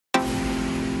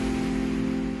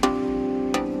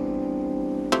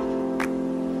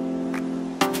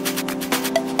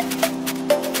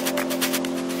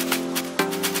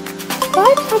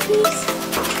please?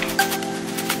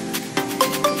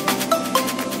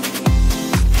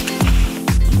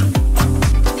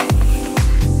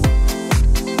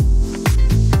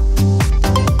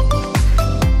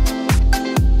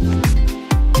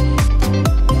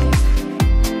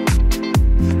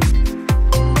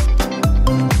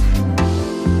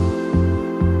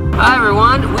 Hi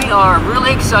everyone, we are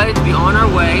really excited to be on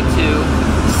our way to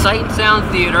Sight and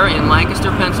Sound Theater in Lancaster,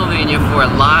 Pennsylvania for a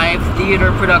live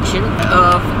theater production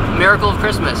of Miracle of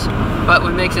Christmas. But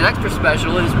what makes it extra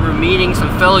special is we're meeting some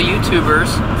fellow YouTubers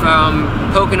from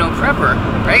Pocono Prepper,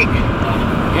 right?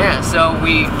 Yeah, so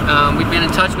we've been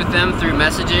in touch with them through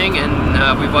messaging,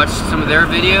 and we've watched some of their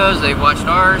videos. They've watched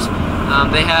ours.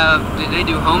 They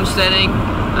do homesteading.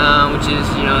 Which is,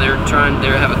 you know, they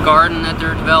have a garden that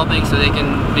they're developing so they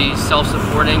can be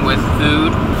self-supporting with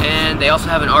food, and they also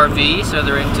have an RV, so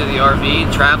they're into the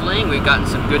RV traveling. We've gotten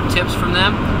some good tips from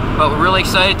them, but we're really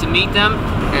excited to meet them.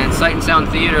 And Sight and Sound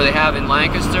Theater they have in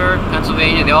Lancaster,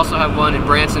 Pennsylvania. They also have one in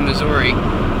Branson, Missouri,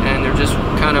 and they're just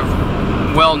kind of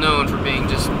well known for being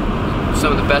just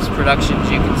some of the best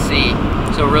productions you can see.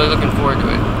 So we're really looking forward to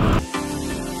it.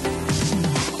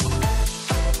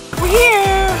 We're here!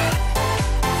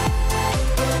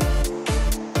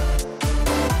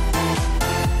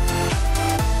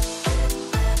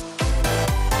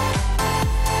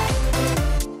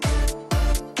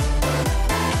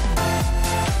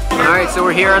 Alright, so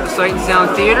we're here at the Sight and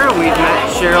Sound Theater. We've met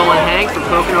Cheryl and Hank from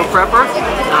Pocono Prepper,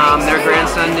 their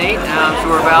grandson Nate. So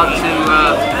we're about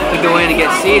to go in and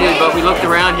get seated, but we looked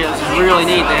around here. This is really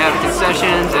neat. They have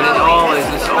concessions, and it all is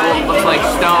this old, looks like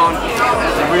stone.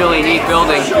 It's a really neat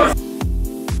building.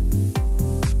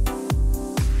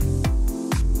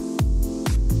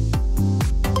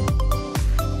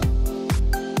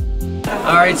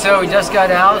 Alright, so we just got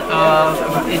out of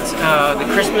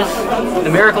the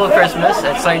Miracle of Christmas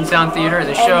at Sight and Sound Theater.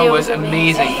 The show was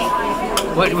amazing.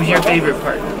 What was your favorite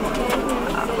part? I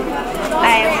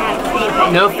don't have a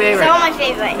favorite. No favorite? It's all my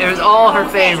favorite. It was all her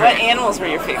favorite. What animals were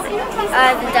your favorite?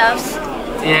 The doves.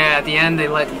 Yeah, at the end they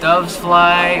let doves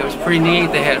fly. It was pretty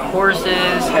neat. They had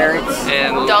horses, Parrots,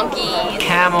 and donkeys,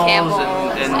 camels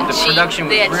and the sheep. production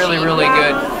was really, really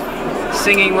good.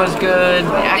 Singing was good.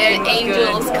 The acting They had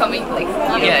angels was good. coming, like,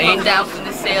 come down from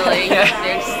the ceiling. Yeah.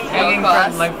 They're just Hanging across.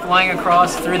 from, like, flying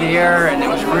across through the air, and it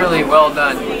was really well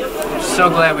done. I'm so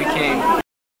glad we came.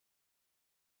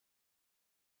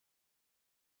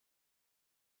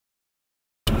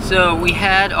 So we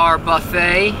had our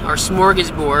buffet, our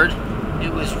smorgasbord.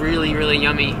 It was really, really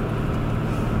yummy.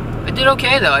 I did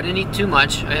okay though. I didn't eat too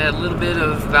much. I had a little bit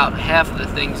of about half of the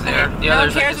things there. The No one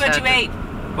others I cares just what had you to- ate.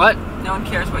 What? No one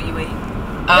cares what you ate.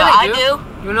 I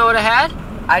do. You know what I had?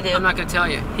 I do. I'm not gonna tell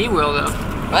you. He will though.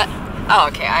 What? Oh,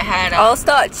 okay. I had All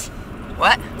starch.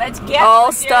 what? Let's get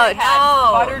All starch.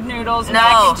 buttered noodles,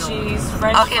 mac and cheese,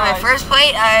 French Okay, my fries. first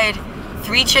plate, I had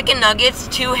 3 chicken nuggets,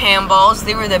 2 ham balls.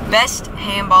 They were the best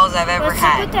ham balls I've ever What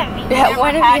had. that mean? Yeah,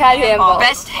 when have you had ham balls?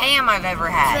 Best ham I've ever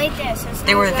It's had. right there, so it's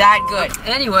They were not that good.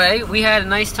 Anyway, we had a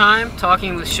nice time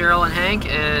talking with Cheryl and Hank,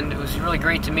 and it was really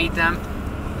great to meet them.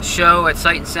 The show at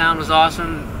Sight and Sound was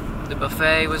awesome. The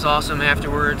buffet was awesome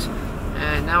afterwards,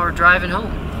 and now we're driving home.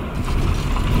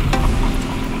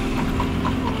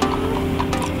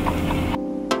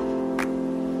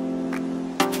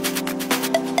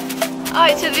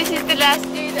 Alright, so this is the last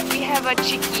day that we have our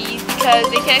chickies because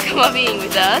they can't come up eating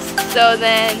with us. So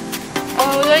then,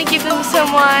 we're going to give them to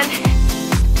someone.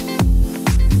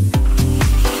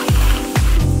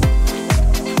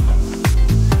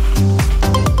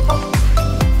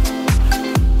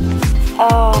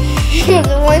 Oh,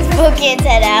 the one's poking its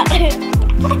head out.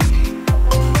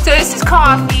 So this is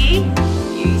coffee.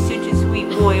 You're such a sweet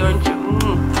boy, aren't you?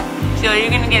 So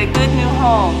you're gonna get a good new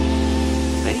home.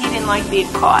 But he didn't like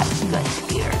being caught. He got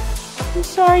scared. I'm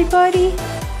sorry, buddy.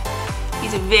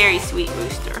 He's a very sweet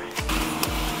rooster.